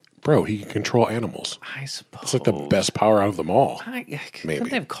Bro, he can control animals. I suppose. It's like the best power out of them all. Maybe. Maybe. Couldn't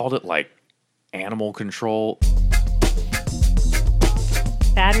they have called it like animal control?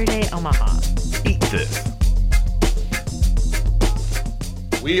 Saturday Omaha. Eat this.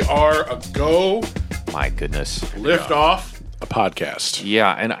 We are a go My goodness. lift off a podcast.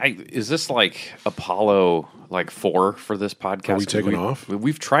 Yeah, and is this like Apollo 4 for this podcast? Are we taking off?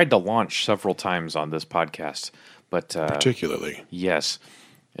 We've tried to launch several times on this podcast, but Particularly. yes,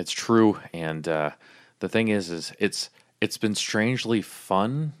 it's true. And the thing is it's been strangely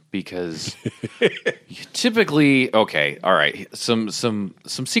fun because typically, okay, all right, some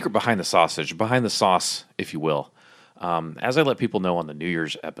secret behind the sauce, if you will. As I let people know on the New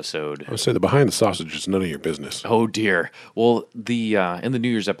Year's episode. I would say the behind the sausage is none of your business. Oh dear. Well, in the New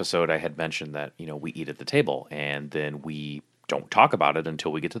Year's episode, I had mentioned that we eat at the table and then we don't talk about it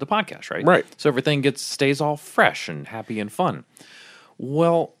until we get to the podcast, right? Right. So everything stays all fresh and happy and fun.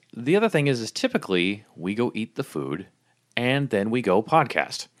 Well, the other thing is typically we go eat the food and then we go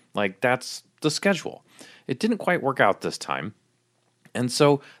podcast. Like that's the schedule. It didn't quite work out this time. And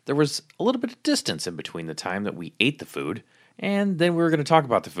so there was a little bit of distance in between the time that we ate the food and then we were going to talk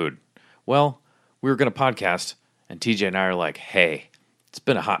about the food. Well, we were going to podcast, and TJ and I are like, hey, it's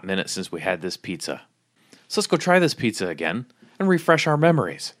been a hot minute since we had this pizza. So let's go try this pizza again and refresh our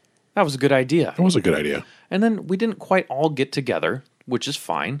memories. That was a good idea. That was a good idea. And then we didn't quite all get together, which is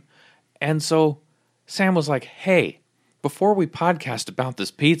fine. And so Sam was like, hey, before we podcast about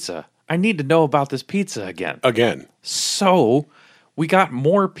this pizza, I need to know about this pizza again. Again. So we got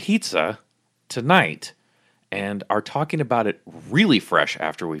more pizza tonight and are talking about it really fresh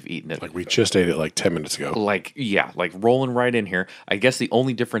after we've eaten it. Like we just ate it like 10 minutes ago. Like rolling right in here. I guess the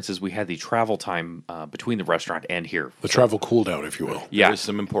only difference is we had the travel time between the restaurant and here. The travel cool down, if you will. Yeah. There's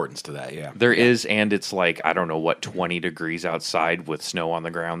some importance to that, yeah. There is, and it's like, I don't know what, 20 degrees outside with snow on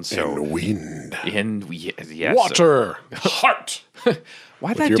the ground. So And wind. yes. Water. Heart.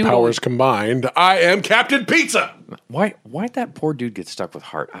 Why'd With that your dude powers combined, I am Captain Pizza. Why'd that poor dude get stuck with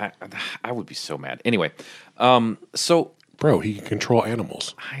heart? I would be so mad. Anyway, so Bro, he can control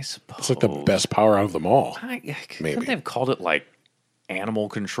animals. I suppose It's like the best power out of them all. Maybe. Maybe. Couldn't they have called it like animal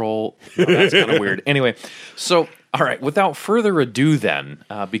control? No, that's kind of weird. Anyway, so all right. Without further ado, then,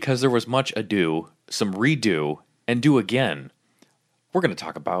 because there was much ado, some redo, and do again, we're going to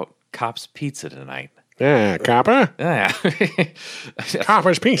talk about Cop's Pizza tonight. Yeah, Copper. Yeah.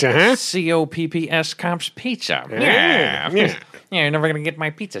 Copper's Pizza, huh? COPPS Cop's Pizza. Yeah. Yeah, you're never going to get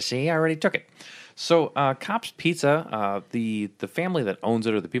my pizza, see? I already took it. So, Cop's Pizza, the family that owns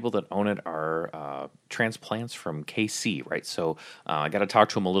it or the people that own it are transplants from KC, right? So, I got to talk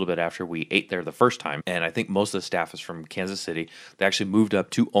to them a little bit after we ate there the first time. And I think most of the staff is from Kansas City. They actually moved up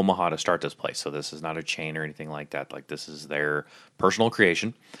to Omaha to start this place. So, this is not a chain or anything like that. Like, this is their personal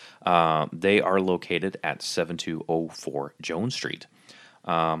creation. They are located at 7204 Jones Street,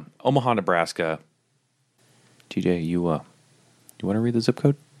 Omaha, Nebraska. TJ, you want to read the zip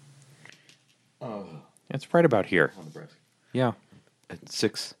code? It's right about here. Yeah. It's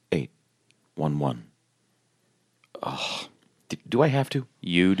 6811. Oh, do I have to?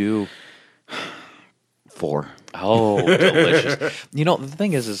 You do. 4. Oh, delicious. You know, the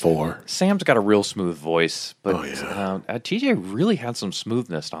thing is 4. Sam's got a real smooth voice, but Oh, yeah. TJ really had some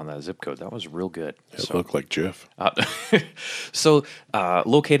smoothness on that zip code. That was real good. It looked like Jif. So,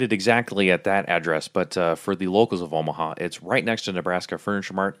 located exactly at that address, but for the locals of Omaha, it's right next to Nebraska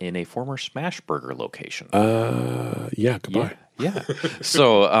Furniture Mart in a former Smash Burger location. Yeah, goodbye. Yeah.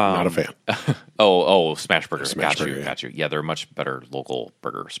 So, Not a fan. Smash Burger. Smash Burger, yeah. Got you. Yeah, they're much better local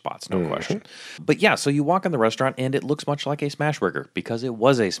burger spots, no question. But yeah, so you walk in the restaurant and it looks much like a Smash Burger because it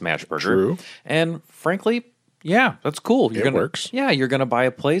was a Smash Burger. True. And frankly, yeah, that's cool. It works. Yeah, you're going to buy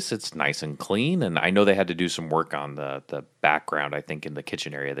a place. It's nice and clean. And I know they had to do some work on the background. I think in the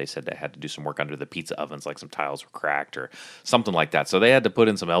kitchen area, they said they had to do some work under the pizza ovens, like some tiles were cracked or something like that. So they had to put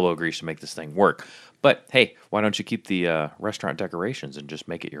in some elbow grease to make this thing work. But hey, why don't you keep the restaurant decorations and just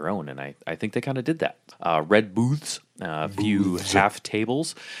make it your own? And I think they kind of did that. Red booths, a few half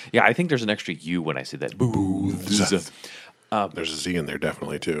tables. Yeah, I think there's an extra U when I say that. Booths. There's a Z in there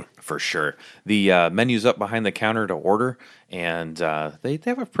definitely, too. For sure. The menu's up behind the counter to order, and they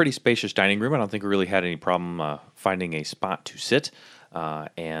have a pretty spacious dining room. I don't think we really had any problem finding a spot to sit.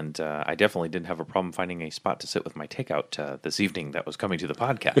 And I definitely didn't have a problem finding a spot to sit with my takeout this evening that was coming to the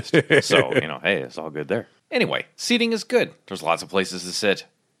podcast. So, hey, it's all good there. Anyway, seating is good. There's lots of places to sit.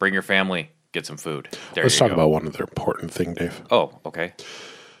 Bring your family. Get some food. Let's talk about one other important thing, Dave. Oh, okay.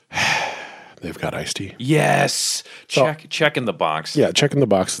 They've got iced tea. Yes. Check in the box. Yeah, check in the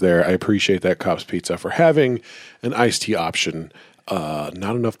box there. I appreciate that Cop's Pizza for having an iced tea option.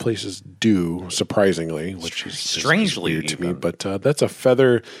 Not enough places do, surprisingly, which is Strangely weird to me. even. But that's a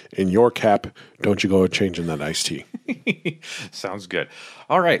feather in your cap. Don't you go changing that iced tea. Sounds good.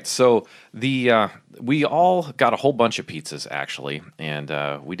 All right, so we all got a whole bunch of pizzas actually, and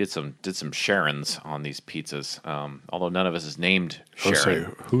we did some Sharons on these pizzas. Although none of us is named I'll Sharon.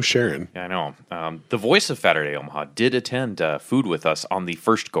 say, who's Sharon? Yeah, I know. The voice of Saturday Omaha did attend food with us on the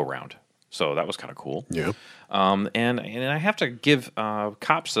first go round, so that was kind of cool. Yeah. And I have to give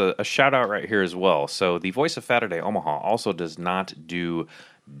Cops a shout out right here as well. So the voice of Saturday Omaha also does not do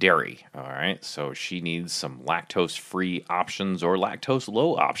dairy. All right, so she needs some lactose-free options or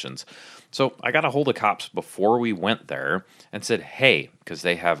lactose-low options. So I got a hold of Cops before we went there and said, hey, because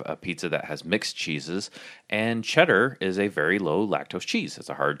they have a pizza that has mixed cheeses, and cheddar is a very low lactose cheese. It's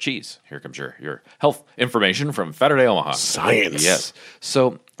a hard cheese. Here comes your health information from Saturday Omaha. Science. Yes.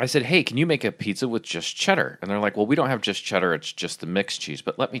 So I said, hey, can you make a pizza with just cheddar? And they're like, well, we don't have just cheddar. It's just the mixed cheese.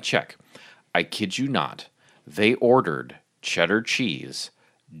 But let me check. I kid you not. They ordered cheddar cheese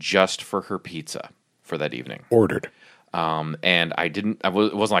just for her pizza for that evening. Ordered. And it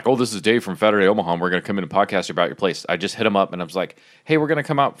wasn't like, oh, this is Dave from Saturday Omaha, and we're going to come in and podcast about your place. I just hit them up, and I was like, hey, we're going to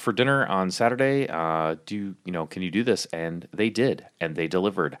come out for dinner on Saturday. Can you do this? And they did, and they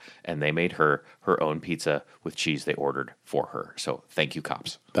delivered, and they made her own pizza with cheese they ordered for her. So thank you,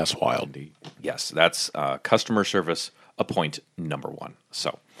 Cops. That's wild. Yes, that's customer service point number one.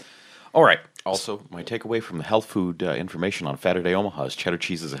 So, all right. Also, my takeaway from the health food information on Saturday Omaha is cheddar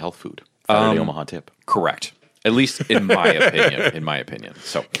cheese is a health food. Saturday Omaha tip. Correct. At least in my opinion. In my opinion.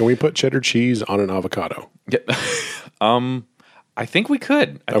 So Can we put cheddar cheese on an avocado? I think we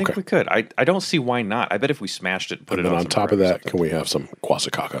could. I think Okay. we could. I don't see why not. I bet if we smashed it and put And it then on some top of bread or that, can we have some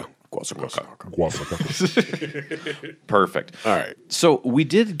guasacaca? Perfect. All right. So we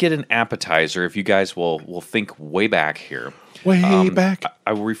did get an appetizer. If you guys will think way back here, Way back.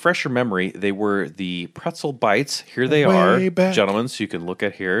 I will refresh your memory. They were the pretzel bites. Here they Way are, back. gentlemen. So you can look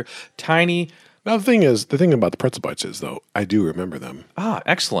at here. Tiny. Now, the thing about the pretzel bites is, though, I do remember them.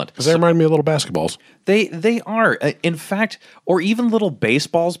 Excellent. Because they remind me of little basketballs. They are, in fact, or even little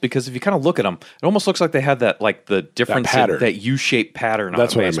baseballs. Because if you kind of look at them, it almost looks like they had the difference pattern. that U-shaped pattern.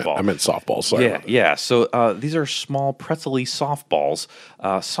 That's on a what baseball. I meant softballs. Sorry Yeah, about that. yeah. So these are small pretzel-y softballs,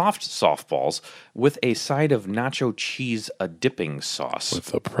 soft softballs with a side of nacho cheese, a dipping sauce. With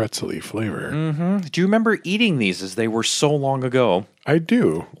the pretzel-y flavor. Do you remember eating these as they were so long ago? I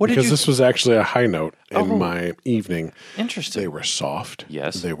do. What did because you- this was actually a high note in my evening. Interesting. They were soft.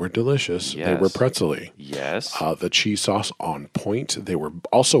 Yes. They were delicious. They were Yes. pretzel-y. Yes. The cheese sauce on point. They were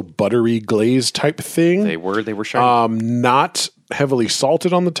also buttery glaze type thing. They were shiny. Not heavily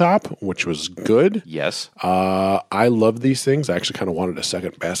salted on the top, which was good. Yes. I love these things. I actually kind of wanted a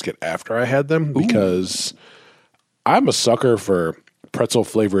second basket after I had them because I'm a sucker for pretzel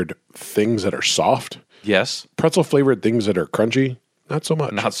flavored things that are soft. Yes. Pretzel flavored things that are crunchy, not so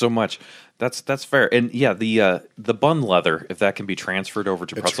much. Not so much. That's fair. And yeah, the bun leather, if that can be transferred over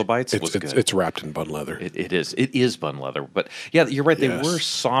to pretzel bites, was good. It's wrapped in bun leather. It is bun leather, but yeah, you're right. They Yes. were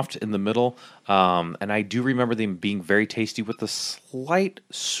soft in the middle, and I do remember them being very tasty with a slight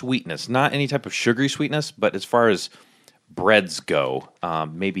sweetness, not any type of sugary sweetness, but as far as breads go,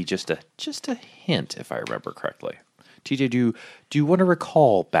 maybe just a hint, if I remember correctly. TJ, do you want to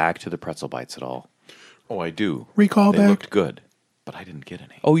recall back to the pretzel bites at all? Oh, I do. Recall they back. looked good, but I didn't get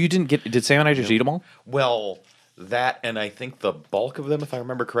any. Oh, you didn't get? Did Sam and I just eat them all? Well, that and I think the bulk of them, if I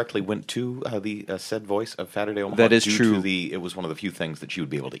remember correctly, went to the said voice of Saturday Omaha. That is due true. To it was one of the few things that she would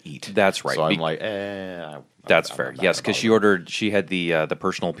be able to eat. That's right. So I'm Be- like, That's I'm fair. not Yes, about because it. she had the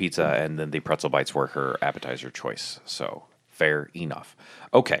personal pizza, and then the pretzel bites were her appetizer choice. So fair enough.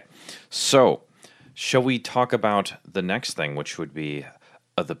 Okay, so shall we talk about the next thing, which would be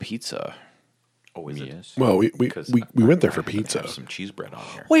the pizza? Oh, is it? Yes. Well, we Because went there for I happen to pizza. have some cheese bread on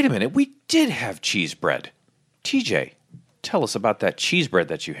here. Wait a minute, we did have cheese bread. TJ, tell us about that cheese bread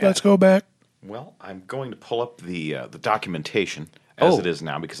that you had. Let's go back. Well, I'm going to pull up the documentation as Oh. it is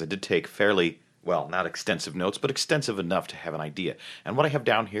now because I did take fairly, well, not extensive notes, but extensive enough to have an idea. And what I have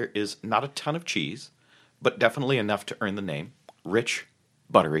down here is not a ton of cheese, but definitely enough to earn the name rich,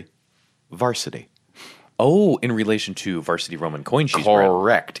 buttery, varsity. Oh, in relation to Varsity Roman coin cheese bread.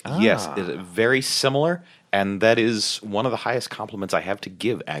 Correct. Yes, it is very similar, and that is one of the highest compliments I have to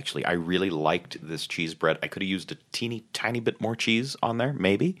give, actually. I really liked this cheese bread. I could have used a teeny tiny bit more cheese on there,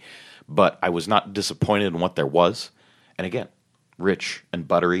 maybe, but I was not disappointed in what there was. And again, rich and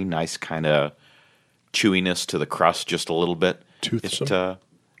buttery, nice kind of chewiness to the crust just a little bit. Toothsome.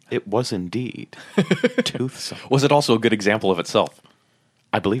 It was indeed toothsome. Was it also a good example of itself?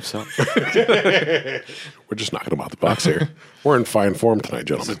 I believe so. We're just knocking them out the box here. We're in fine form tonight,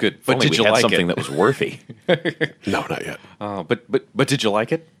 This is gentlemen. good. If But only did we you had like something it? that was worthy. No, not yet. But did you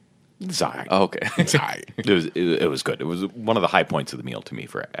like it? Sorry. Oh, okay. It's high. It was good. It was one of the high points of the meal to me,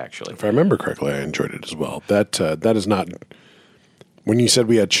 for actually. If I remember correctly, I enjoyed it as well. That is not. When you said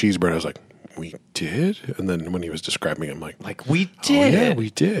we had cheese bread, I was like, we did? And then when he was describing it, I'm like, Like we oh, did. yeah,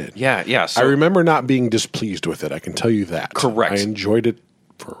 we did. Yeah. So I remember not being displeased with it. I can tell you that. Correct. I enjoyed it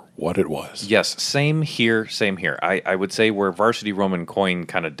for what it was. Yes, same here. I would say where Varsity Roman Coin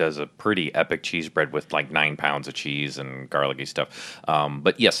kind of does a pretty epic cheese bread with like 9 pounds of cheese and garlicky stuff.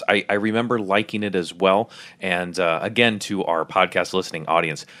 But yes, I remember liking it as well. And again, to our podcast listening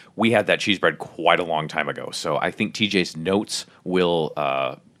audience, we had that cheese bread quite a long time ago. So I think TJ's notes will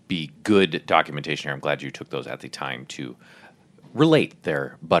be good documentation here. I'm glad you took those at the time to relate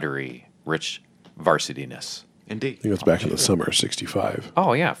their buttery, rich varsityness. Indeed. I think it's back in the summer of '65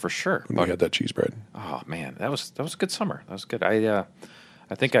 Oh yeah, for sure. when we had that cheese bread. Oh man, that was a good summer. That was good. I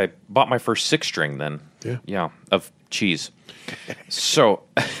think I bought my first 6-string then. Yeah. of cheese. So,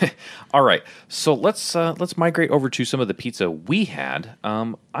 all right. So let's migrate over to some of the pizza we had.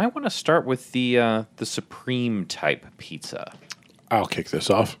 I want to start with the supreme type pizza. I'll kick this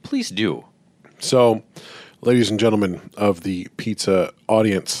off. Please do. So, ladies and gentlemen of the pizza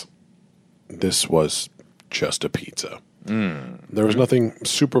audience, this was just a pizza. There was nothing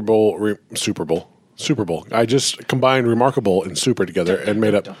Super Bowl. I just combined remarkable and super together and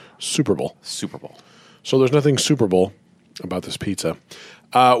made up Super Bowl. Super Bowl. So there's nothing Super Bowl about this pizza.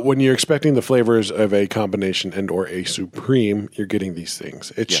 When you're expecting the flavors of a combination and or a supreme, you're getting these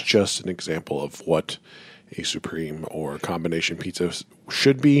things. It's Yes. just an example of what a supreme or combination pizza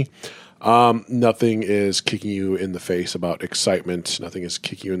should be. Nothing is kicking you in the face about excitement. Nothing is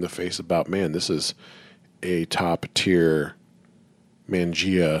kicking you in the face about, man, this is a top tier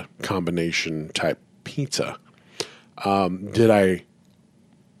Mangia combination type pizza. Did I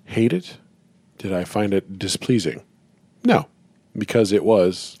hate it? Did I find it displeasing? No, because it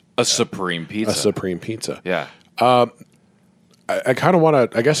was A supreme pizza. a supreme pizza. Yeah. I kind of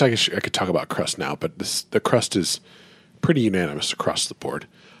want to. I guess I could talk about crust now, but the crust is pretty unanimous across the board.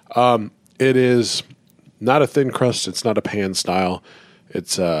 It is not a thin crust. It's not a pan style.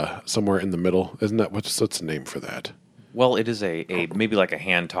 It's somewhere in the middle. Isn't that what's the name for that? Well, it is a maybe like a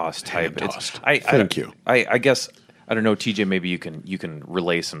hand tossed type. Hand-tossed. Thank you. I guess I don't know, TJ. Maybe you can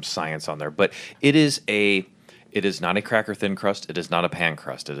relay some science on there, but it is not a cracker thin crust. It is not a pan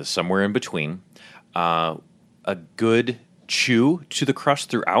crust. It is somewhere in between. A good chew to the crust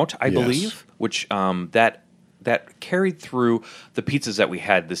throughout, I Yes. believe, which that carried through the pizzas that we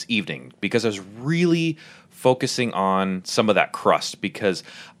had this evening because I was really focusing on some of that crust because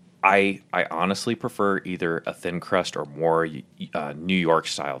I honestly prefer either a thin crust or more New York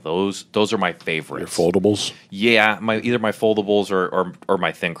style. Those are my Your favorites. foldables. Yeah, either my foldables or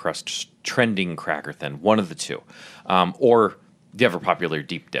my thin crust, just trending cracker thin, one of the two, or the ever popular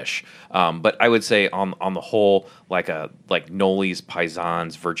deep dish. But I would say on the whole, like Noli's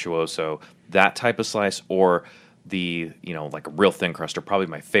Paisans Virtuoso, that type of slice, or the like a real thin crust are probably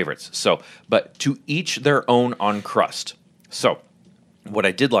my favorites. So, but to each their own on crust. So, what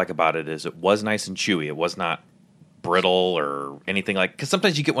I did like about it is it was nice and chewy. It was not brittle or anything like, because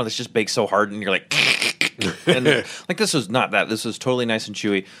sometimes you get one that's just baked so hard and you're like, and like this was not that. This was totally nice and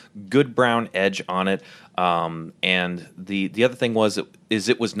chewy, good brown edge on it. And the other thing was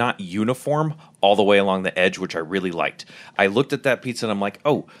it was not uniform all the way along the edge, which I really liked. I looked at that pizza and I'm like,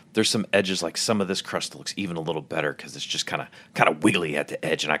 oh, there's some edges. Like some of this crust looks even a little better because it's just kind of wiggly at the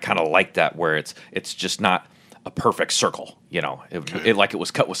edge, and I kind of like that where it's just not a perfect circle. It like it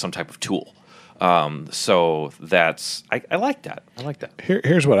was cut with some type of tool. So that's I like that. I like that.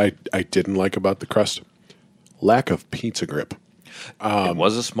 Here's what I didn't like about the crust: lack of pizza grip. It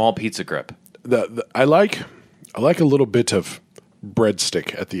was a small pizza grip. I like a little bit of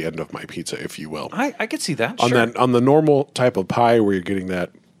breadstick at the end of my pizza, if you will. I could see that. On Sure. that on the normal type of pie where you're getting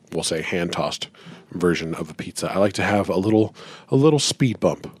that, we'll say hand tossed version of a pizza, I like to have a little speed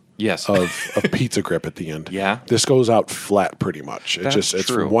bump. Yes. of pizza grip at the end. Yeah. This goes out flat pretty much. That's It's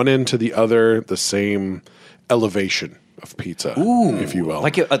true. from one end to the other, the same elevation of pizza, if you will.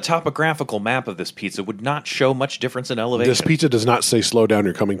 Like a topographical map of this pizza would not show much difference in elevation. This pizza does not say slow down,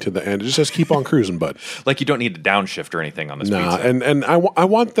 you're coming to the end. It just says keep on cruising, bud. Like you don't need to downshift or anything on this Nah, pizza. and I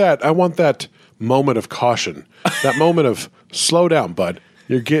want that moment of caution, that moment of slow down, bud.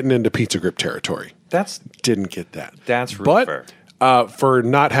 You're getting into pizza grip territory. Didn't get that. That's really fair. For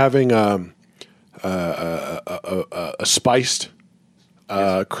not having a spiced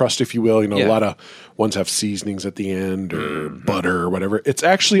crust, if you will. Yeah. A lot of ones have seasonings at the end or butter or whatever. It's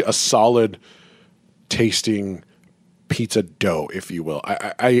actually a solid tasting pizza dough, if you will.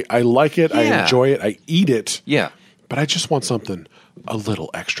 I like it. I Yeah. enjoy it. I eat it. Yeah. But I just want something a little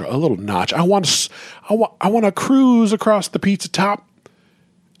extra, a little notch. I want to cruise across the pizza top,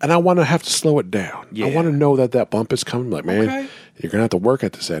 and I want to have to slow it down. Yeah. I want to know that bump is coming. Like, man, Okay. you're gonna have to work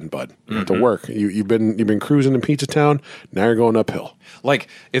at this end, bud. You have to work. You've been cruising in Pizza Town. Now you're going uphill. Like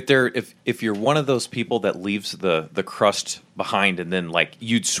if you're one of those people that leaves the crust behind and then like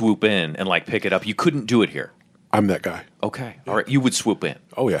you'd swoop in and like pick it up, you couldn't do it here. I'm that guy. Okay. All right. You would swoop in.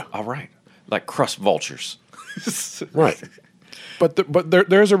 Oh yeah, All right. Like crust vultures. right. But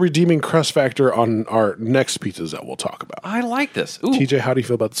there's a redeeming crust factor on our next pizzas that we'll talk about. I like this. Ooh. TJ, how do you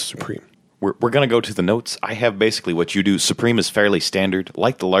feel about the Supreme? We're going to go to the notes. I have basically what you do. Supreme is fairly standard.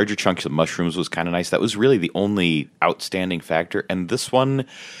 Like the larger chunks of mushrooms was kind of nice. That was really the only outstanding factor. And this one,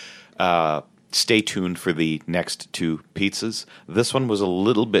 stay tuned for the next two pizzas. This one was a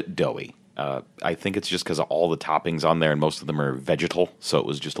little bit doughy. I think it's just because of all the toppings on there, and most of them are vegetal, so it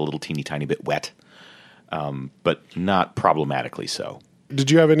was just a little teeny tiny bit wet, but not problematically so. Did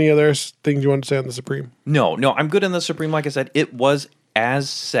you have any other things you wanted to say on the Supreme? No, I'm good in the Supreme. Like I said, it was as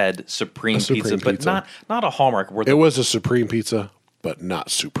said Supreme, Supreme pizza, but pizza. not a Hallmark. Where It was a Supreme pizza, but not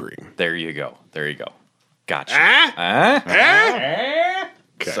Supreme. There you go. Gotcha.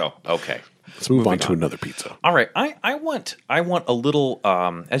 So okay. Let's move on to another pizza. All right, I want a little.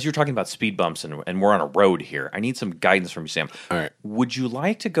 As you're talking about speed bumps and we're on a road here, I need some guidance from you, Sam. All right. Would you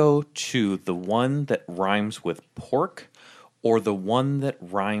like to go to the one that rhymes with pork, or the one that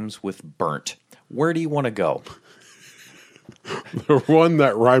rhymes with burnt? Where do you want to go? The one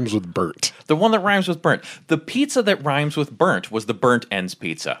that rhymes with burnt. The one that rhymes with burnt. The pizza that rhymes with burnt was the burnt ends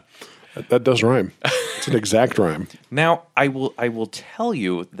pizza. That does rhyme. It's an exact rhyme. Now, I will tell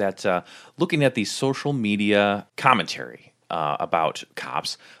you that looking at the social media commentary about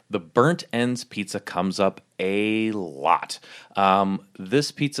Cops, the burnt ends pizza comes up a lot.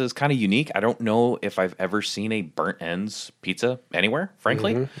 This pizza is kind of unique. I don't know if I've ever seen a burnt ends pizza anywhere,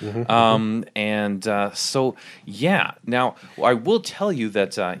 frankly. So, yeah. Now, I will tell you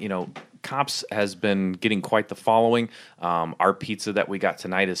that, Cops has been getting quite the following. Our pizza that we got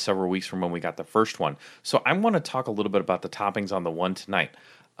tonight is several weeks from when we got the first one. So I want to talk a little bit about the toppings on the one tonight.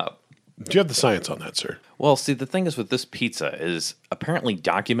 Do you have the science on that, sir? Well, see, the thing is with this pizza is apparently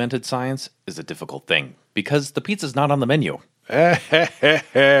documented science is a difficult thing because the pizza's not on the menu.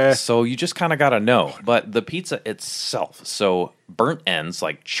 So you just kind of got to know. But the pizza itself, so burnt ends,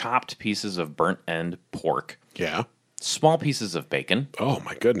 like chopped pieces of burnt end pork, Yeah. small pieces of bacon, Oh,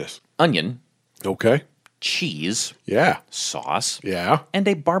 my goodness. onion, Okay. cheese, Yeah. sauce, Yeah. and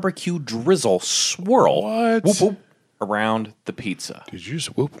a barbecue drizzle swirl What? whoop, whoop, around the pizza. Did you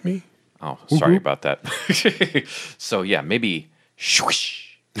just whoop me? Oh, sorry about that. So, yeah, maybe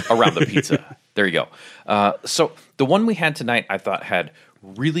swoosh around the pizza. There you go. So the one we had tonight, I thought had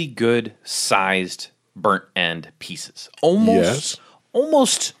really good sized burnt end pieces. Almost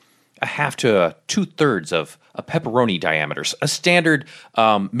a half to 2/3 of a pepperoni diameter, a standard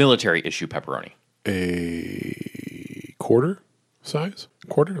military issue pepperoni. A quarter size?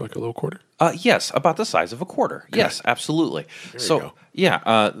 Quarter? Like a little quarter? Yes, about the size of a quarter. Yes, absolutely. go.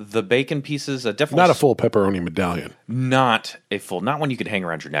 The bacon pieces definitely Not a full pepperoni medallion. not one you could hang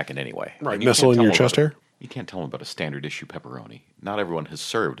around your neck in any way. Right. You Nestle can't in your tell chest about- hair? You can't tell them about a standard issue pepperoni. Not everyone has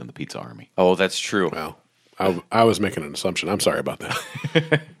served in the pizza army. Oh, that's true. Well, I was making an assumption. I'm sorry about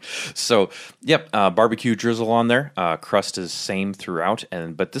that. So, barbecue drizzle on there. Crust is same throughout,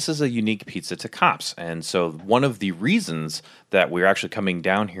 but this is a unique pizza to Cops. And so one of the reasons that we're actually coming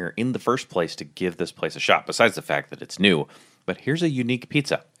down here in the first place to give this place a shot, besides the fact that it's new, but here's a unique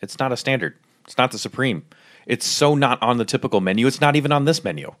pizza. It's not a standard. It's not the Supreme. It's so not on the typical menu. It's not even on this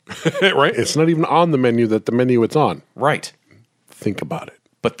menu. Right? It's not even on the menu that the menu it's on. Right. Think about it.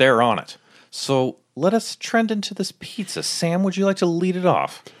 But they're on it. So let us trend into this pizza. Sam, would you like to lead it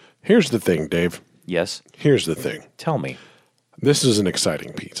off? Here's the thing, Dave. Yes. Here's the thing. Tell me. This is an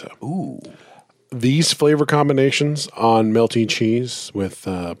exciting pizza. Ooh. These flavor combinations on melty cheese with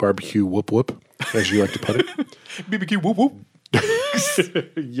barbecue whoop whoop, as you like to put it. BBQ whoop whoop.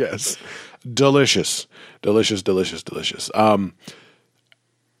 Yes. Delicious. Delicious, delicious, delicious.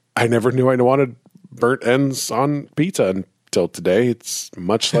 I never knew I wanted burnt ends on pizza until today. It's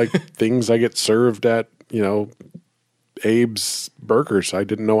much like things I get served at, Abe's Burgers. I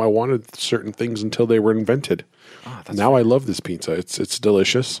didn't know I wanted certain things until they were invented. Now I love this pizza. It's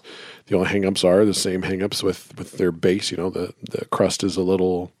delicious. The only hang-ups are the same hang-ups with their base. The crust is a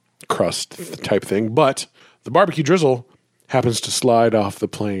little crust type thing. But the barbecue drizzle happens to slide off the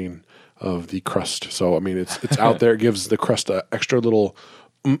plane of the crust. So I mean, it's out there. It gives the crust an extra little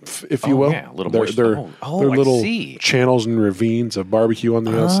oomph, if you will. Yeah, a little they're, moist. they're, Oh, they're I little see. channels and ravines of barbecue on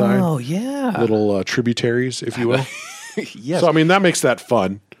the outside. Oh, yeah. Little tributaries, if you will. Yes. So I mean, that makes that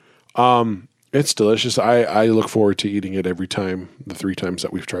fun. It's delicious. I look forward to eating it every time. The 3 times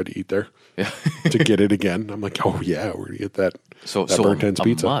that we've tried to eat there, to get it again. I'm like, oh yeah, we're gonna get that. So burnt ends a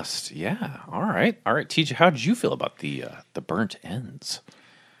pizza. must. Yeah. All right. TJ, how did you feel about the burnt ends?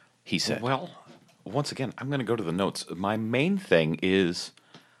 He said. Well, once again, I'm going to go to the notes. My main thing is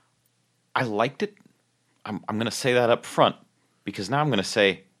I liked it. I'm going to say that up front because now I'm going to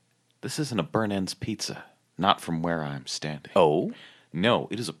say this isn't a burnt ends pizza, not from where I'm standing. Oh. No,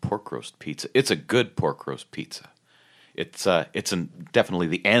 it is a pork roast pizza. It's a good pork roast pizza. It's definitely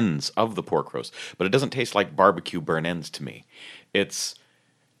the ends of the pork roast, but it doesn't taste like barbecue burnt ends to me. It's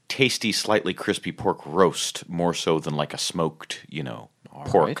tasty, slightly crispy pork roast more so than like a smoked,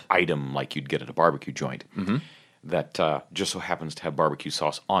 pork right. item like you'd get at a barbecue joint. Mm-hmm. That just so happens to have barbecue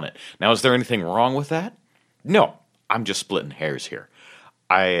sauce on it. Now, is there anything wrong with that? No, I'm just splitting hairs here.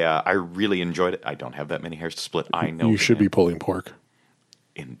 I really enjoyed it. I don't have that many hairs to split. I know You should be pulling pork,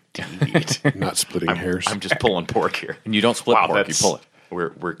 indeed. not splitting hairs. I'm just pulling pork here. And you don't split pork, you that's- pull it.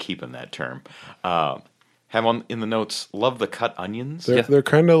 We're keeping that term. Have on in the notes. Love the cut onions. They're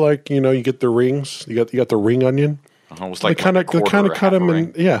kind of like you get the rings. You got the ring onion. It was They like kind of a quarter or cut half a them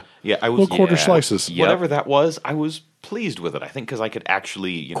ring. in Yeah, I was little quarter slices. Yep. Whatever that was, I was pleased with it. I think because I could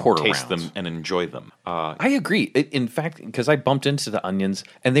actually Quarter taste rounds. them and enjoy them. I agree. In fact, because I bumped into the onions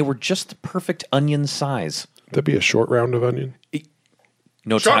and they were just the perfect onion size. That'd be a short round of onion.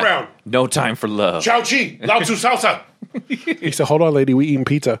 No Short time. round. No time for love. Chow chi, lao tzu salsa. He said, "Hold on, lady, we eating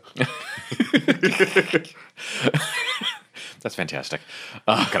pizza." That's fantastic.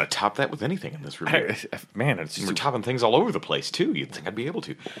 I'm gonna top that with anything in this review. Man, it's We're topping things all over the place too. You'd think I'd be able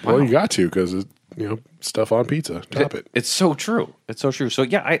to. Well, you got to because stuff on pizza. Top it. It's so true. It's so true. So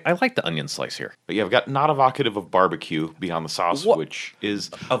yeah, I like the onion slice here. But yeah, I've got not evocative of barbecue beyond the sauce, What? which is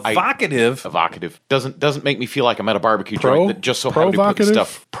Evocative. evocative doesn't make me feel like I'm at a barbecue Pro- joint that just so happened to put provocative?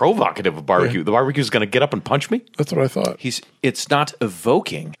 stuff provocative of barbecue. Yeah. The barbecue's going to get up and punch me. That's what I thought. It's not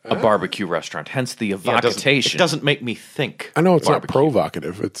evoking a barbecue restaurant, hence the Yeah, evocation. it doesn't make me think. I know it's barbecue. not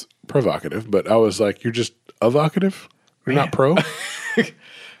provocative; it's provocative. But I was like, "You're just evocative. You're not pro."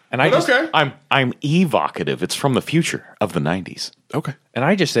 And I just I'm evocative. It's from the future of the 90s. Okay. and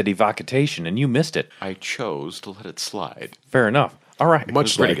I just said evocation, and you missed it. I chose to let it slide. Fair enough. All right.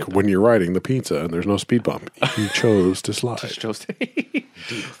 Much Pretty like good, when you're riding the pizza and there's no speed bump, you chose to slide. Just- Dude,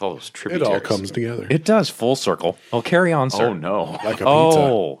 with all those It tributaries. all comes together. it does full circle. Oh, carry on, sir. Oh, no. Like a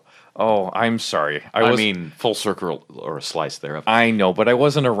pizza. Oh, I'm sorry. I mean, full circle or a slice thereof. I know, but I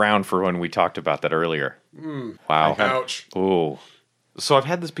wasn't around for when we talked about that earlier. Wow. Ouch. Oh, So I've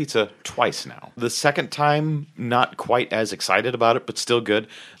had this pizza twice now. The second time, not quite as excited about it, but still good.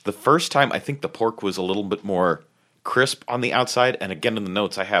 The first time, I think the pork was a little bit more crisp on the outside. And again, in the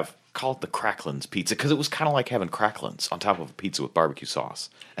notes, I have call it the Cracklins pizza because it was kind of like having cracklins on top of a pizza with barbecue sauce.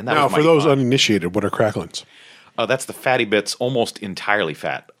 And that Now, was for my those fun. uninitiated, what are cracklins? That's the fatty bits, almost entirely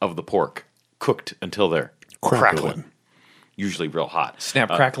fat, of the pork, cooked until they're crackling. Usually real hot. snap,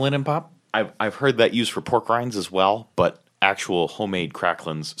 crackle, and pop. I've heard that used for pork rinds as well, but actual homemade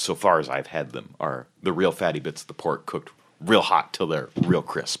cracklins, so far as I've had them, are the real fatty bits of the pork cooked real hot till they're real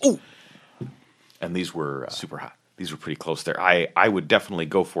crisp. Ooh. And these were super hot. These were pretty close there. I would definitely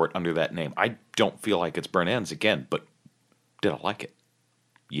go for it under that name. I don't feel like it's burnt ends again, but did I like it?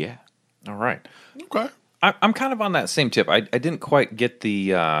 Yeah. All right. Okay. I'm kind of on that same tip. I didn't quite get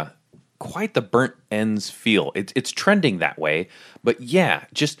the quite the burnt ends feel. It's trending that way, but yeah,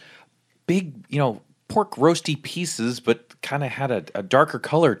 just big, pork roasty pieces, but kind of had a darker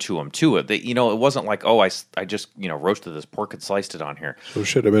color to them too. It wasn't like, oh, I just roasted this pork and sliced it on here. So it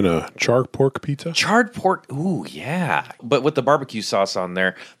should have been a charred pork pizza. Charred pork, ooh yeah, but with the barbecue sauce on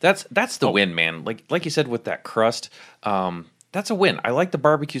there, that's the win, man. Like you said with that crust, that's a win. I like the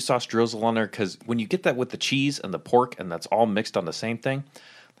barbecue sauce drizzle on there because when you get that with the cheese and the pork and that's all mixed on the same thing,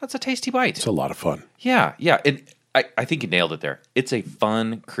 that's a tasty bite. It's a lot of fun. Yeah. And I think you nailed it there. It's a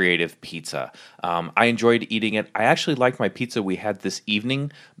fun, creative pizza. I enjoyed eating it. I actually liked my pizza we had this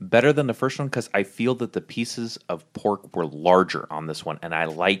evening better than the first one because I feel that the pieces of pork were larger on this one, and I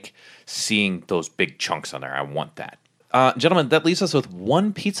like seeing those big chunks on there. I want that. Gentlemen, that leaves us with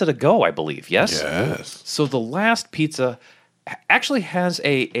one pizza to go, I believe. Yes? Yes. So the last pizza actually has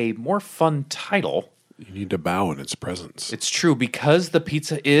a more fun title. You need to bow in its presence. It's true because the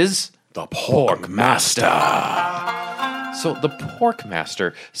pizza is the Pork Master. So the Pork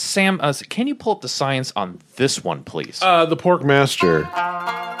Master, Sam, can you pull up the science on this one, please? The Pork Master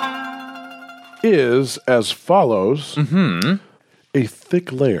is as follows. A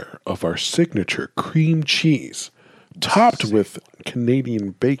thick layer of our signature cream cheese, topped with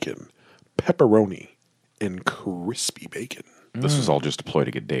Canadian bacon, pepperoni, and crispy bacon. This was all just a ploy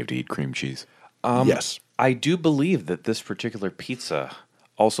to get Dave to eat cream cheese. Yes. I do believe that this particular pizza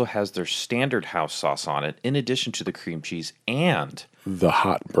also has their standard house sauce on it, in addition to the cream cheese and The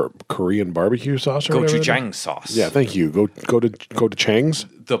hot Korean barbecue sauce or whatever. gochujang sauce. Yeah, thank you. Go to Chang's.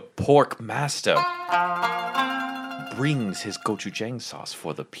 The Pork Master brings his gochujang sauce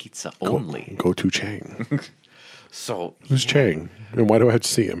for the pizza only. Go to Chang. So, Who's Chang? And why do I have to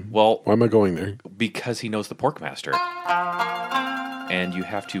see him? well, Why am I going there? because he knows the Pork Master. And you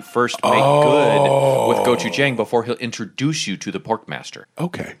have to first make good with gochujang before he'll introduce you to the Pork Master.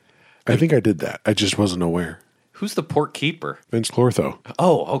 Okay. I think I did that. I just wasn't aware. Who's the pork keeper? Vince Clortho.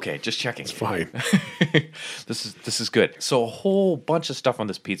 Oh, okay, just checking. Fine. This is good. So a whole bunch of stuff on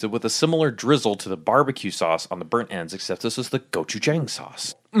this pizza with a similar drizzle to the barbecue sauce on the burnt ends, except this is the gochujang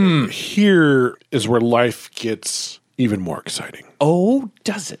sauce. Here is where life gets even more exciting. Oh,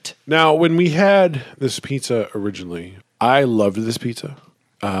 does it? Now, when we had this pizza originally, I loved this pizza.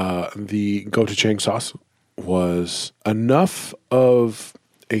 The gochujang sauce was enough of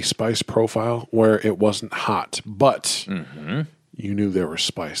a spice profile where it wasn't hot, but you knew there was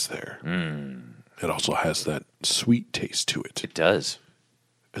spice there. It also has that sweet taste to it. It does.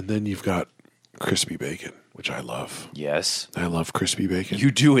 And then you've got crispy bacon, which I love. Yes. I love crispy bacon.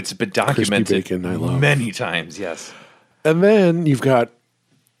 You do. It's been documented bacon, I love. many times. Yes. And then you've got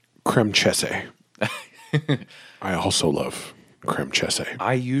creme chese. I also love creme chese.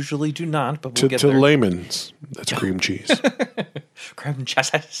 I usually do not, but we'll get To there. layman's, that's cream cheese. Creme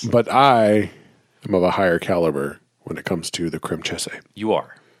chassis. But I am of a higher caliber when it comes to the creme chese. You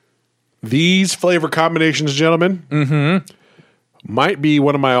are. These flavor combinations, gentlemen, might be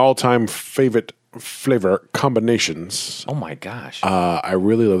one of my all-time favorite flavor combinations. Oh my gosh. I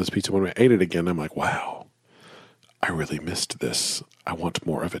really love this pizza. When I ate it again, I'm like, wow, I really missed this. I want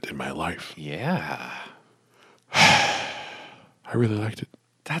more of it in my life. yeah. I really liked it.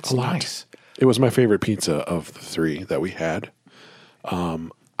 That's a lot. nice. It was my favorite pizza of the three that we had.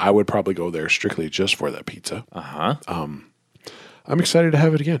 I would probably go there strictly just for that pizza. Uh-huh. I'm excited to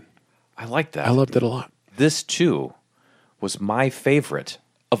have it again. I like that. I loved it a lot. This, too, was my favorite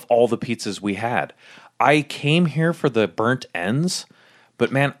of all the pizzas we had. I came here for the burnt ends,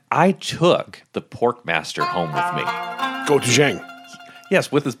 but man, I took the Pork Master home with me. Gochujang.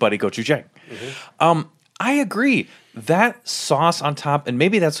 Yes, with his buddy gochujang. I agree. That sauce on top, and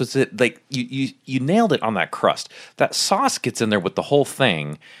maybe that's what's it. Like you nailed it on that crust. That sauce gets in there with the whole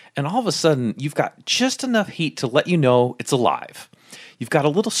thing, and all of a sudden you've got just enough heat to let you know it's alive. You've got a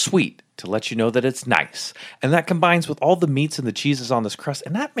little sweet to let you know that it's nice, and that combines with all the meats and the cheeses on this crust,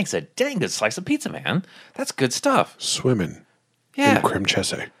 and that makes a dang good slice of pizza, man. That's good stuff. Swimming Yeah. in creme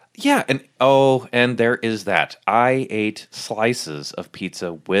chese. Yeah, and there is that. I ate slices of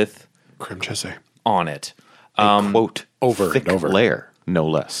pizza with Creme chese. on it. Quote, over and thick over. layer, no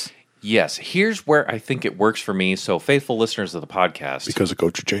less. Yes, here's where I think it works for me. So, faithful listeners of the podcast, Because of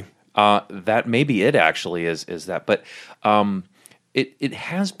gochujang. that may be it. Actually, is that? But it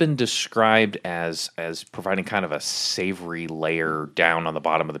has been described as providing kind of a savory layer down on the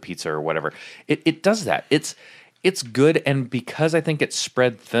bottom of the pizza or whatever. It does that. It's good, and because I think it's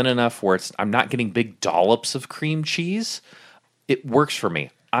spread thin enough where I'm not getting big dollops of cream cheese, it works for me.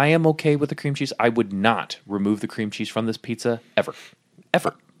 I am okay with the cream cheese. I would not remove the cream cheese from this pizza ever.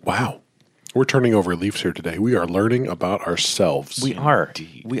 Wow. We're turning over leaves here today. We are learning about ourselves. We are.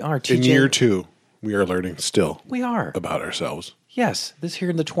 We are. TJ, In year 2, we are learning still we are. about ourselves. Yes, this here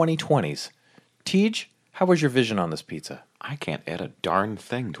in the 2020s. Tej, how was your vision on this pizza? I can't add a darn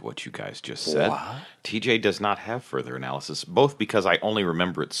thing to what you guys just said. TJ does not have further analysis, both because I only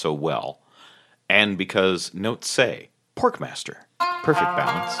remember it so well, and because notes say, Pork Master, perfect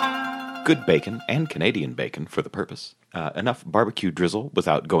balance, good bacon and Canadian bacon for the purpose, enough barbecue drizzle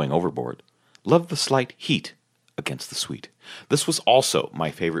without going overboard, love the slight heat against the sweet. This was also my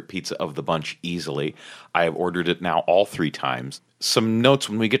favorite pizza of the bunch easily. I have ordered it now all 3 times. Some notes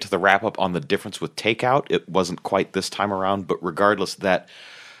when we get to the wrap-up on the difference with takeout. It wasn't quite this time around, but regardless, that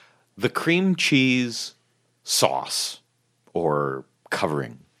the cream cheese sauce, or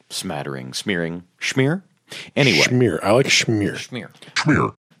covering, smattering, smearing, schmear? Anyway, Schmear. I like schmear.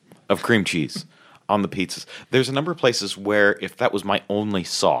 Schmear. of cream cheese on the pizzas. There's a number of places where if that was my only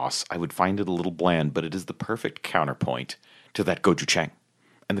sauce, I would find it a little bland, but it is the perfect counterpoint to that gochujang.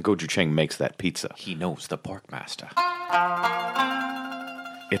 And the gochujang makes that pizza. He knows the Pork Master.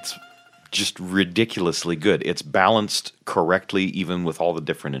 It's just ridiculously good. It's balanced correctly, even with all the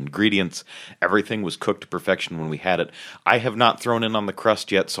different ingredients. Everything was cooked to perfection when we had it. I have not thrown in on the crust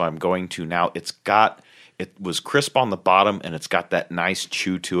yet, so I'm going to now. It was crisp on the bottom, and it's got that nice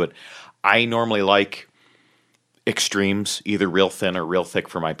chew to it. I normally like extremes, either real thin or real thick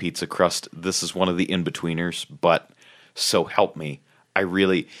for my pizza crust. This is one of the in-betweeners, but so help me.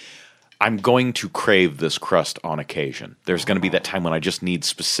 I'm going to crave this crust on occasion. There's going to be that time when I just need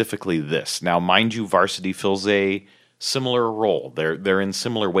specifically this. Now, mind you, Varsity fills a similar role. They're in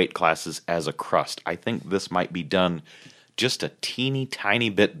similar weight classes as a crust. I think this might be done just a teeny tiny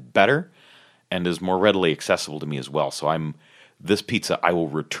bit better and is more readily accessible to me as well. So this pizza I will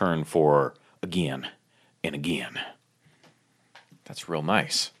return for again and again. That's real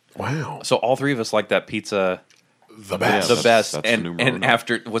nice. Wow. So all three of us like that pizza The best. the best. that's And numero uno.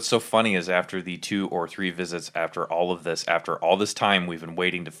 after, what's so funny is after the 2 or 3 visits, after all this time, we've been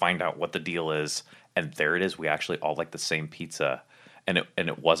waiting to find out what the deal is, and there it is. We actually all like the same pizza, and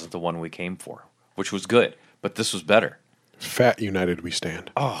it wasn't the one we came for, which was good, but this was better. Fat united we stand.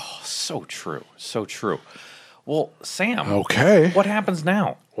 Oh, so true, so true. Well, Sam, Okay. what happens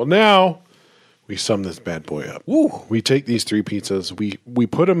now? Well, now we sum this bad boy up. Woo. We take these 3 pizzas. We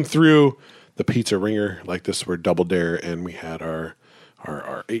put them through the pizza ringer like this. We're Double Dare, and we had our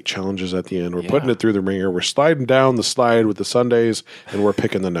 8 challenges at the end. We're putting it through the ringer. We're sliding down the slide with the sundaes, and we're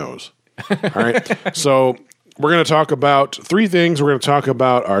picking the nose. All right. So we're going to talk about 3 things. We're going to talk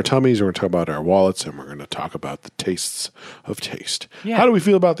about our tummies. We're going to talk about our wallets, and we're going to talk about the tastes of taste. Yeah. How do we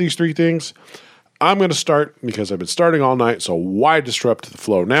feel about these 3 things? I'm going to start because I've been starting all night. So why disrupt the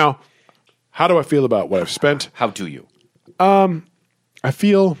flow now? How do I feel about what I've spent? How do you? I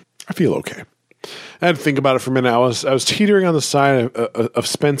feel okay. I had to think about it for a minute. I was teetering on the side of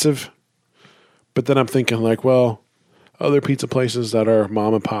expensive, but then I'm thinking like, well, other pizza places that are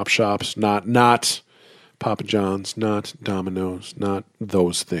mom and pop shops, not Papa John's, not Domino's, not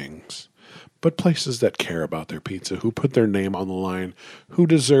those things, but places that care about their pizza, who put their name on the line, who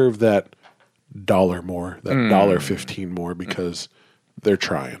deserve that $1 more, that $1.15 more because they're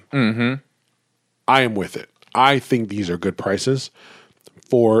trying. Mm-hmm. I am with it. I think these are good prices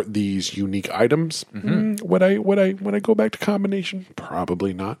for these unique items. Would I go back to combination?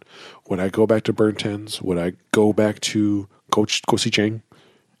 Probably not. Would I go back to burnt ends? Would I go back to Go See Chang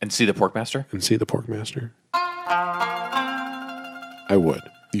And see the Porkmaster? and see the Pork Master? I would.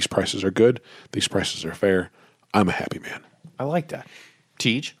 These prices are good. These prices are fair. I'm a happy man. I like that.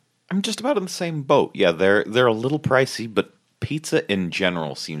 Tej? I'm just about in the same boat. Yeah, they're a little pricey, but pizza in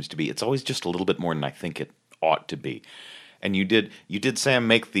general seems to be. It's always just a little bit more than I think it ought to be. And you did Sam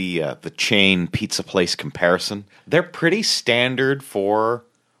make the chain pizza place comparison. They're pretty standard for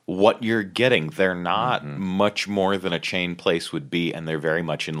what you're getting. They're not much more than a chain place would be, and they're very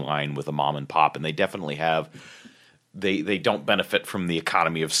much in line with a mom and pop. And they definitely have. They don't benefit from the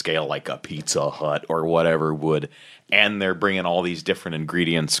economy of scale like a Pizza Hut or whatever would. And they're bringing all these different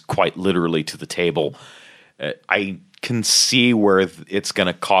ingredients quite literally to the table. I can see where it's going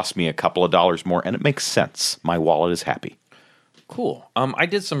to cost me a couple of dollars more, and it makes sense. My wallet is happy. Cool. I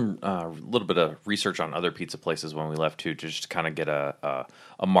did some little bit of research on other pizza places when we left too, just to kind of get a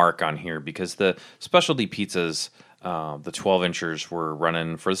mark on here, because the specialty pizzas, the 12-inchers were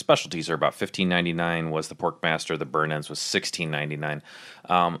running for the specialties are about $15.99. Was the Porkmaster, the burn ends was $16.99.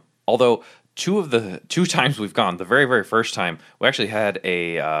 Although two times we've gone, the very, very first time, we actually had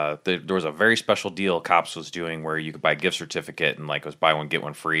there was a very special deal Cops was doing where you could buy a gift certificate and like it was buy one, get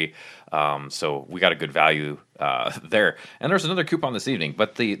one free. So we got a good value there. And there's another coupon this evening,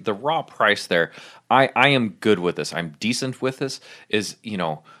 but the raw price there, I am good with this. I'm decent with this. It's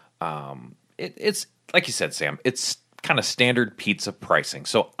like you said, Sam, it's kind of standard pizza pricing.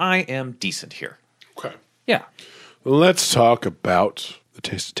 So I am decent here. Okay. Yeah. Let's talk about the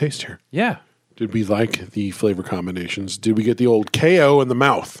taste here. Yeah. Did we like the flavor combinations? Did we get the old KO in the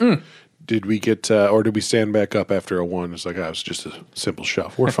mouth? Did we get, or did we stand back up after a 1? It's like, it was just a simple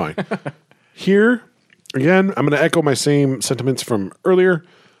shove. We're fine. Here, again, I'm going to echo my same sentiments from earlier.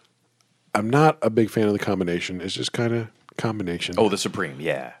 I'm not a big fan of the combination. It's just kind of combination. Oh, the Supreme.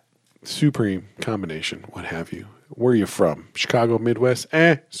 Yeah. Supreme combination, what have you. Where are you from? Chicago, Midwest?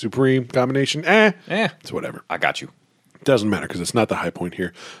 Supreme combination? It's whatever. I got you. Doesn't matter because it's not the high point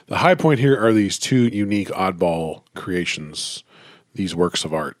here. The high point here are these 2 unique oddball creations, these works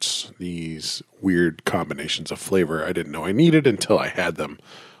of arts, these weird combinations of flavor I didn't know I needed until I had them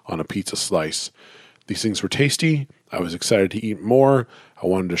on a pizza slice. These things were tasty. I was excited to eat more. I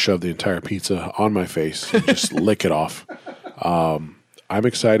wanted to shove the entire pizza on my face and just lick it off. I'm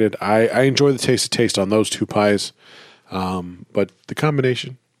excited. I enjoy the taste on those 2 pies. But the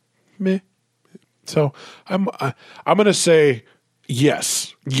combination, meh. So I'm going to say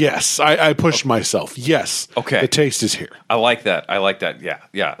yes. I pushed myself. Yes. Okay. The taste is here. I like that.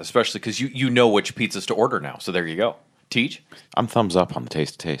 Yeah. Especially because you know which pizzas to order now. So there you go. Teach? I'm thumbs up on the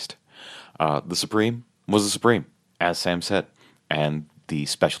taste. The Supreme was the Supreme, as Sam said, and the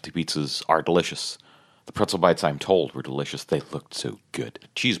specialty pizzas are delicious. The pretzel bites, I'm told, were delicious. They looked so good.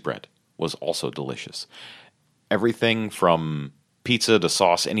 Cheese bread was also delicious. Everything from pizza to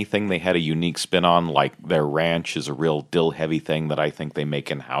sauce, anything they had a unique spin on, like their ranch is a real dill-heavy thing that I think they make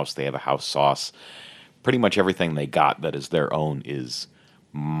in-house. They have a house sauce. Pretty much everything they got that is their own is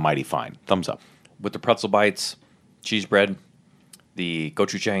mighty fine. Thumbs up. With the pretzel bites, cheese bread, the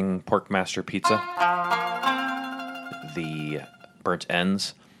gochujang pork master pizza, the burnt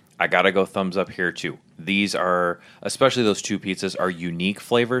ends, I gotta go thumbs up here too. These are, especially those two pizzas, are unique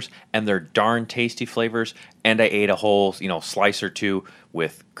flavors, and they're darn tasty flavors. And I ate a whole, slice or two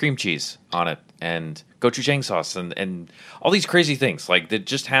with cream cheese on it and gochujang sauce and all these crazy things like that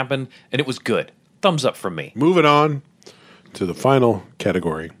just happened, and it was good. Thumbs up from me. Moving on to the final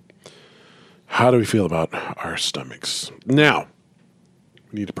category. How do we feel about our stomachs? Now,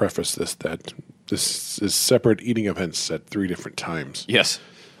 we need to preface this that this is separate eating events at 3 different times. Yes.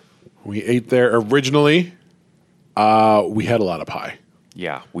 We ate there originally. We had a lot of pie.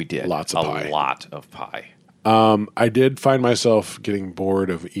 Yeah, we did. Lots of a pie. lot of pie. I did find myself getting bored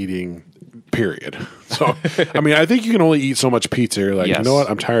of eating, period. So, I think you can only eat so much pizza. You're like, Yes. You know what?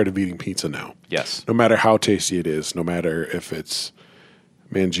 I'm tired of eating pizza now. Yes. No matter how tasty it is, no matter if it's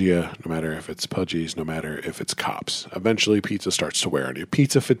Mangia, no matter if it's Pudgy's, no matter if it's Cops. Eventually, pizza starts to wear on you.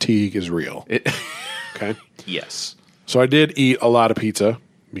 Pizza fatigue is real. Okay? Yes. So I did eat a lot of pizza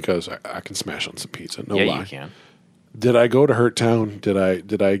because I can smash on some pizza. No Yeah, lie. you can. Did I go to Hurt Town? Did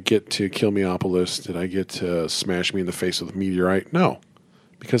I get to kill Meopolis? Did I get to smash me in the face with a meteorite? No,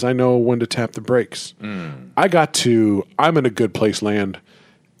 because I know when to tap the brakes. I'm in a good place land,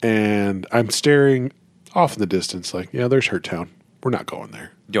 and I'm staring off in the distance like, yeah, there's Hurt Town. We're not going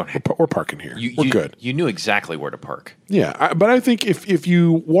there. We're parking here. We're good. You knew exactly where to park. Yeah, but I think if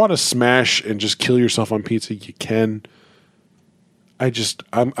you want to smash and just kill yourself on pizza, you can. I'm just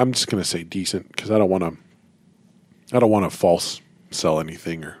gonna say decent because I don't want to false sell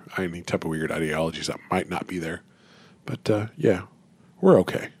anything or any type of weird ideologies that might not be there. But yeah, we're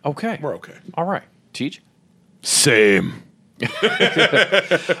okay. Okay. We're okay. All right. Teach? Same.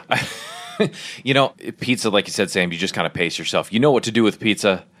 Pizza, like you said, Sam, you just kind of pace yourself. You know what to do with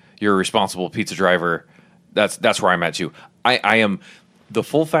pizza. You're a responsible pizza driver. That's where I'm at too. I am. The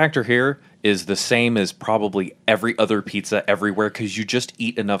full factor here is the same as probably every other pizza everywhere because you just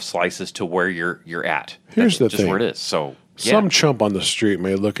eat enough slices to where you're at. Here's the That's just thing. where it is. So Some chump on the street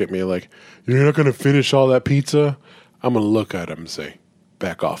may look at me like, you're not going to finish all that pizza? I'm going to look at him and say,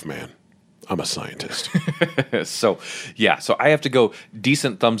 back off, man. I'm a scientist. So I have to go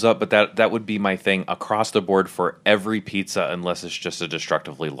decent thumbs up, but that would be my thing across the board for every pizza unless it's just a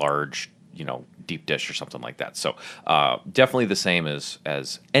destructively large, deep dish or something like that. So definitely the same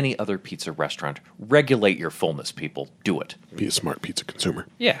as any other pizza restaurant. Regulate your fullness, people. Do it. Be a smart pizza consumer.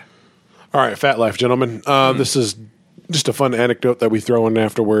 Yeah. All right, Fat Life, gentlemen. This is just a fun anecdote that we throw in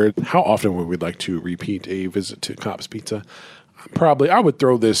afterward. How often would we like to repeat a visit to Cops Pizza? I would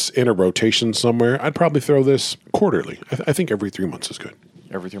throw this in a rotation somewhere. I'd probably throw this quarterly. I think every 3 months is good.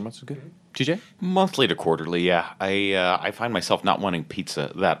 Every 3 months is good. TJ? Monthly to quarterly, yeah. I find myself not wanting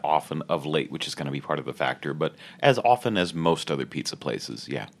pizza that often of late, which is going to be part of the factor, but as often as most other pizza places,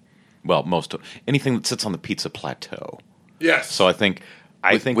 yeah. Well, anything that sits on the pizza plateau. Yes. So I think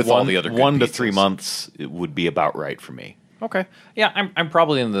With all the other good 1 to pizzas. 3 months it would be about right for me. Okay. Yeah, I'm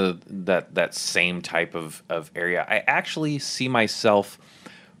probably in that same type of area. I actually see myself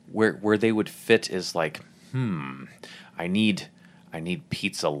where they would fit is like, I need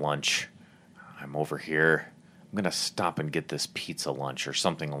pizza lunch. I'm over here. I'm gonna stop and get this pizza lunch or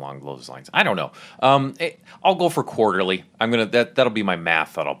something along those lines. I don't know. I'll go for quarterly. That'll be my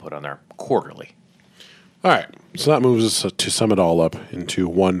math that I'll put on there. Quarterly. All right. So that moves us to sum it all up into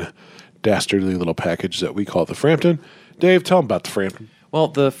one dastardly little package that we call the Frampton. Dave, tell them about the Frampton. Well,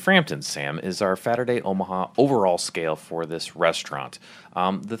 the Frampton, Sam, is our Saturday Omaha overall scale for this restaurant.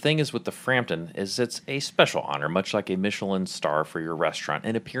 The thing is with the Frampton is it's a special honor, much like a Michelin star for your restaurant,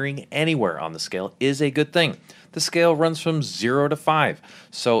 and appearing anywhere on the scale is a good thing. The scale runs from 0 to 5,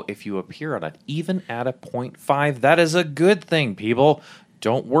 so if you appear on it even at a 0.5, that is a good thing, people.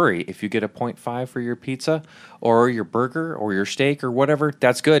 Don't worry if you get a 0.5 for your pizza or your burger or your steak or whatever,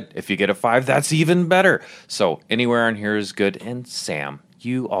 that's good. If you get a 5, that's even better. So anywhere on here is good. And Sam,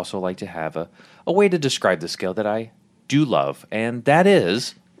 you also like to have a way to describe the scale that I do love, and that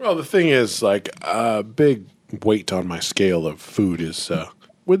is Well, the thing is, like, a big weight on my scale of food is,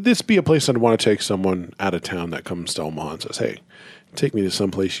 would this be a place I'd want to take someone out of town that comes to Omaha and says, hey, take me to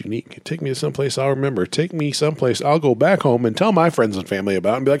someplace unique. Take me to someplace I'll remember. Take me someplace I'll go back home and tell my friends and family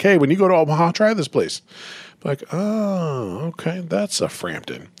about and be like, hey, when you go to Omaha, try this place. Like, oh, okay, that's a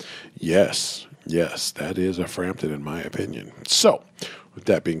Frampton. Yes, that is a Frampton in my opinion. So, with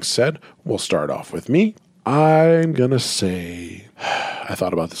that being said, we'll start off with me. I'm going to say, I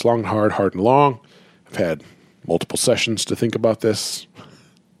thought about this long and hard and long. I've had multiple sessions to think about this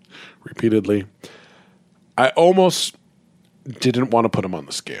repeatedly. I almost didn't want to put him on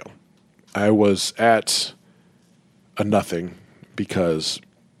the scale. I was at a nothing because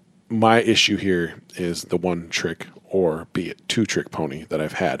my issue here is the one trick, or be it two trick pony that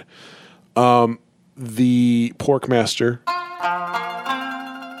I've had. The Pork Master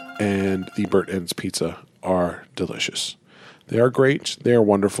and the Burnt Ends Pizza are delicious. They are great. They are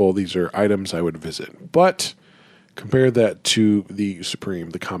wonderful. These are items I would visit. But compare that to the Supreme,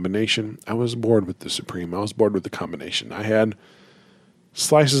 the combination. I was bored with the Supreme. I was bored with the combination. I had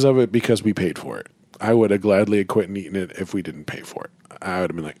slices of it because we paid for it. I would have gladly quit eating it if we didn't pay for it. I would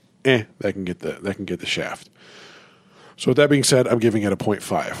have been like, that can get the shaft. So with that being said, I'm giving it a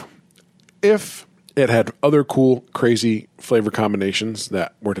 0.5. If it had other cool, crazy flavor combinations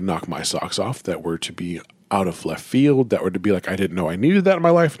that were to knock my socks off, that were to be out of left field, that were to be like, I didn't know I needed that in my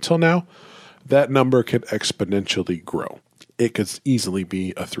life until now, that number could exponentially grow. It could easily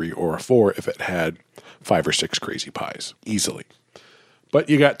be a 3 or a 4 if it had 5 or 6 crazy pies. Easily. But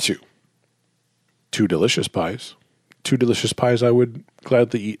you got 2. 2 delicious pies. 2 delicious pies I would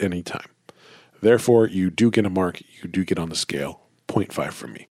gladly eat anytime. Therefore, you do get a mark. You do get on the scale. 0.5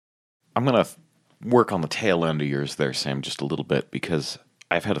 from me. I'm going to work on the tail end of yours there, Sam, just a little bit, because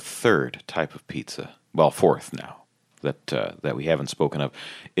I've had a third type of pizza. Well, fourth now that we haven't spoken of.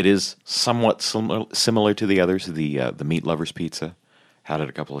 It is somewhat similar to the others, the Meat Lovers Pizza. Had it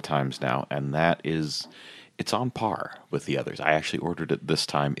a couple of times now, and it's on par with the others. I actually ordered it this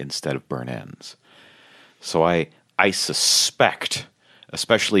time instead of Burnt Ends. So I suspect,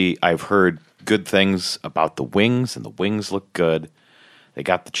 especially I've heard good things about the wings, and the wings look good. They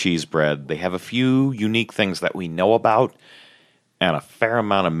got the cheese bread. They have a few unique things that we know about, and a fair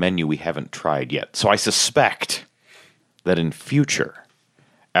amount of menu we haven't tried yet. So I suspect that in future,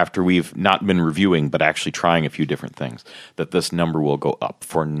 after we've not been reviewing but actually trying a few different things, that this number will go up.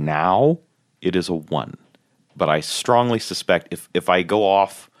 For now, it is a 1. But I strongly suspect if I go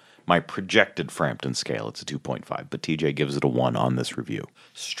off my projected Frampton scale, it's a 2.5. But TJ gives it a 1 on this review.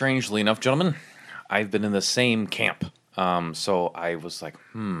 strangely enough, gentlemen, I've been in the same camp. So I was like,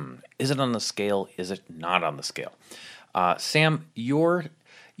 is it on the scale? Is it not on the scale? Sam, your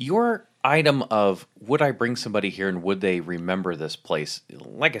item of would I bring somebody here and would they remember this place?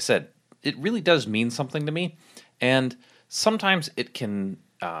 Like I said, it really does mean something to me. And sometimes it can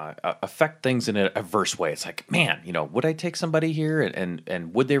affect things in an adverse way. It's like, man, would I take somebody here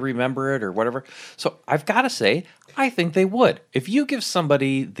and would they remember it or whatever? So I've got to say, I think they would. If you give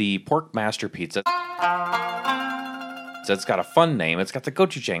somebody the Pork Master Pizza, it's got a fun name. It's got the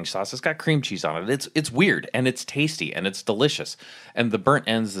gochujang sauce. It's got cream cheese on it. It's weird and it's tasty and it's delicious. And the Burnt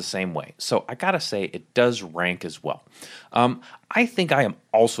Ends the same way. So I gotta say it does rank as well. I think I am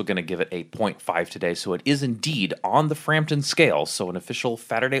also going to give it a 0.5 today. So it is indeed on the Frampton scale. So an official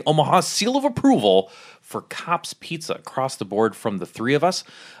Saturday Omaha seal of approval for Kopp's Pizza across the board from the three of us.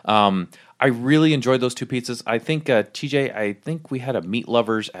 I really enjoyed those 2 pizzas. I think, TJ, I think we had a Meat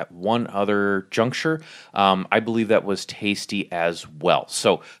Lovers at one other juncture. I believe that was tasty as well.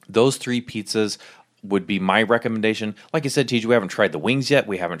 So those 3 pizzas would be my recommendation. Like I said, TJ, we haven't tried the wings yet.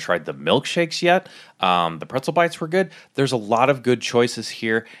 We haven't tried the milkshakes yet. The pretzel bites were good. There's a lot of good choices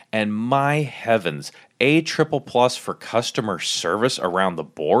here. And my heavens, A triple plus for customer service around the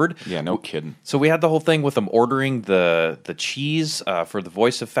board. Yeah, no kidding. So we had the whole thing with them ordering the cheese for the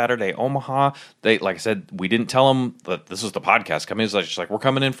Voice of Saturday Omaha. They, like I said, we didn't tell them that this was the podcast coming. It's just like, we're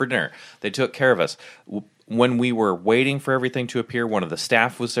coming in for dinner. They took care of us. When we were waiting for everything to appear, one of the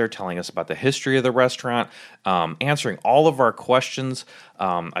staff was there telling us about the history of the restaurant, answering all of our questions.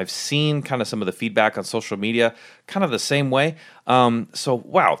 I've seen kind of some of the feedback on social media, kind of the same way. So,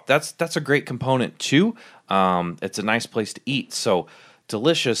 wow, that's a great component too. It's a nice place to eat. So,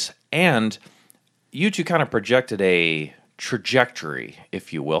 delicious. And you two kind of projected a trajectory,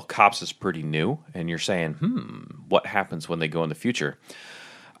 if you will. Kopp's is pretty new, and you're saying, what happens when they go in the future?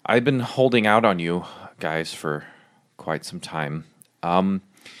 I've been holding out on you guys for quite some time.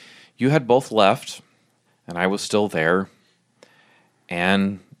 You had both left, and I was still there.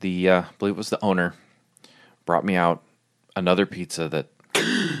 And I believe it was the owner, brought me out Another pizza that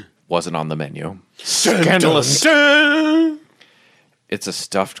wasn't on the menu. Scandalous. It's a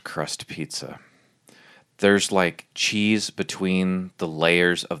stuffed crust pizza. There's like cheese between the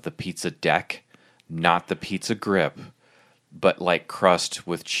layers of the pizza deck, not the pizza grip, but like crust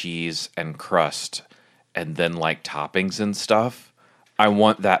with cheese and crust, and then like toppings and stuff. I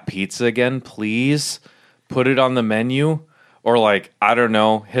want that pizza again, please. Put it on the menu. Or like, I don't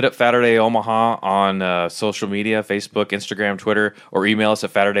know, hit up Saturday Omaha on social media, Facebook, Instagram, Twitter, or email us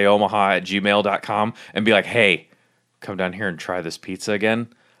at SaturdayOmaha@gmail.com and be like, hey, come down here and try this pizza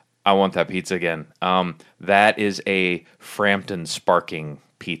again. I want that pizza again. That is a Frampton sparking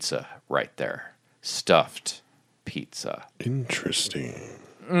pizza right there. Stuffed pizza. Interesting.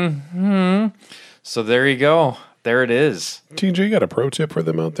 So there you go. There it is. TJ, you got a pro tip for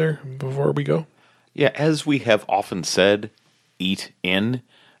them out there before we go? Yeah, as we have often said, eat in.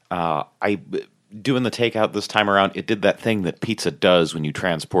 Doing the takeout this time around, it did that thing that pizza does when you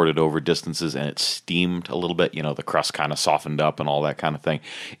transport it over distances and it steamed a little bit. You know, the crust kind of softened up and all that kind of thing.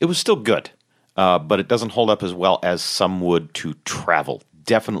 It was still good, but it doesn't hold up as well as some would to travel.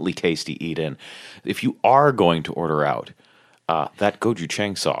 Definitely tasty eat in. If you are going to order out, that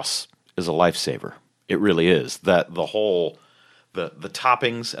gochujang sauce is a lifesaver. It really is. That the whole the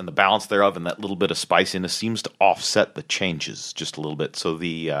toppings and the balance thereof and that little bit of spiciness seems to offset the changes just a little bit. So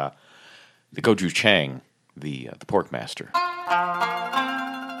the gochujang, the Porkmaster,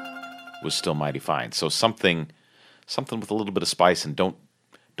 was still mighty fine. So something with a little bit of spice, and don't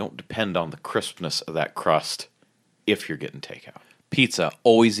depend on the crispness of that crust if you're getting takeout. Pizza,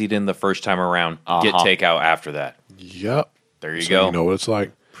 always eat in the first time around. Get takeout after that. Yep. There you So go. you know what it's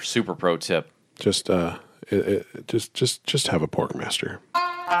like. Super pro tip. Just have a Porkmaster.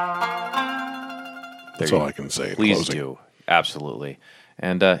 That's all I can say in Please closing. do. Absolutely.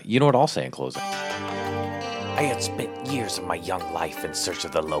 And you know what I'll say in closing? I had spent years of my young life in search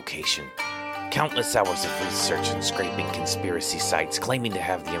of the location. Countless hours of research and scraping conspiracy sites claiming to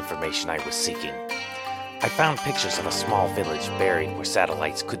have the information I was seeking. I found pictures of a small village buried where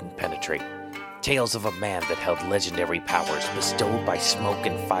satellites couldn't penetrate. Tales of a man that held legendary powers bestowed by smoke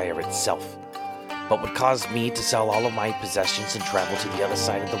and fire itself. But what caused me to sell all of my possessions and travel to the other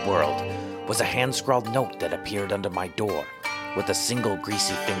side of the world was a hand-scrawled note that appeared under my door with a single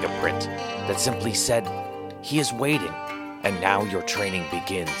greasy fingerprint that simply said, "He is waiting, and now your training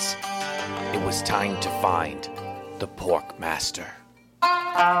begins." It was time to find the Porkmaster.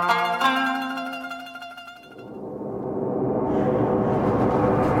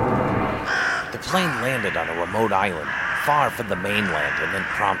 The plane landed on a remote island, far from the mainland, and then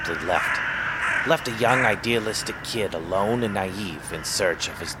promptly left. Left a young, idealistic kid alone and naive in search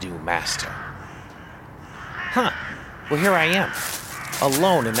of his new master. Well, here I am,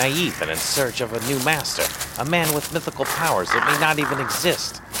 alone and naive and in search of a new master, a man with mythical powers that may not even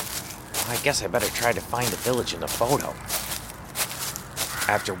exist. Well, I guess I better try to find a village in the photo.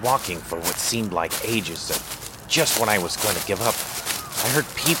 After walking for what seemed like ages, and just when I was going to give up, I heard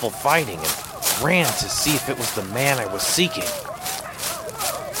people fighting and ran to see if it was the man I was seeking.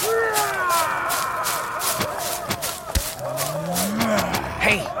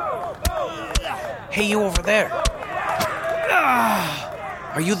 Hey, you over there.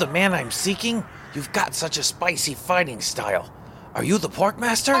 Are you the man I'm seeking? You've got such a spicy fighting style. Are you the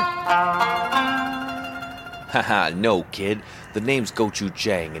Porkmaster? Haha, no, kid. The name's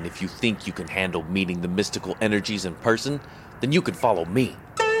Gochujang, and if you think you can handle meeting the mystical energies in person, then you can follow me.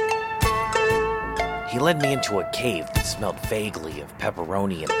 He led me into a cave that smelled vaguely of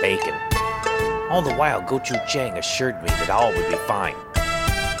pepperoni and bacon. All the while, Gochujang assured me that all would be fine.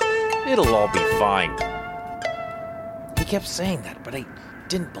 It'll all be fine. He kept saying that, but I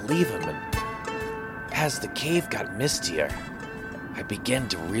didn't believe him, and as the cave got mistier, I began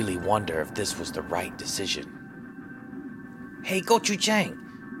to really wonder if this was the right decision. Hey, Gochujang,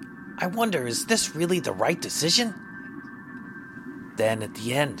 I wonder, is this really the right decision? Then at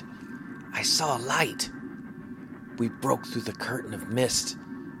the end, I saw a light. We broke through the curtain of mist,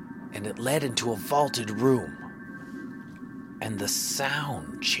 and it led into a vaulted room. And the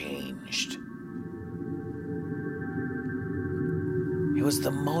sound changed. It was the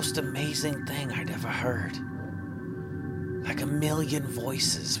most amazing thing I'd ever heard. Like a million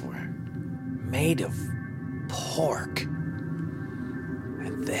voices were made of pork.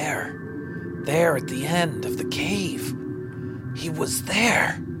 And there at the end of the cave, he was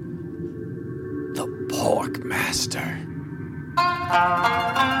there. The Porkmaster.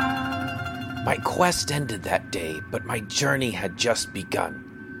 My quest ended that day, but my journey had just begun.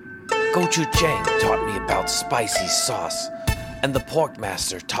 Gochujang taught me about spicy sauce, And the pork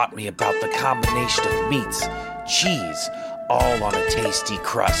master taught me about the combination of meats, cheese, all on a tasty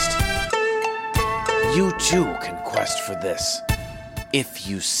crust. You too can quest for this, if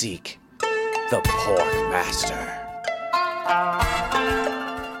you seek the pork master.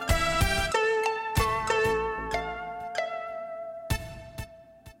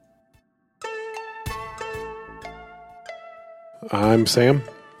 I'm Sam.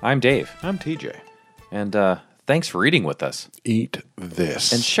 I'm Dave. I'm TJ. And thanks for reading with us. Eat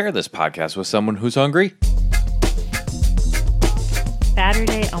this. And share this podcast with someone who's hungry.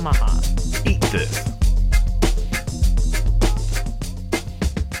 Saturday Omaha. Eat this.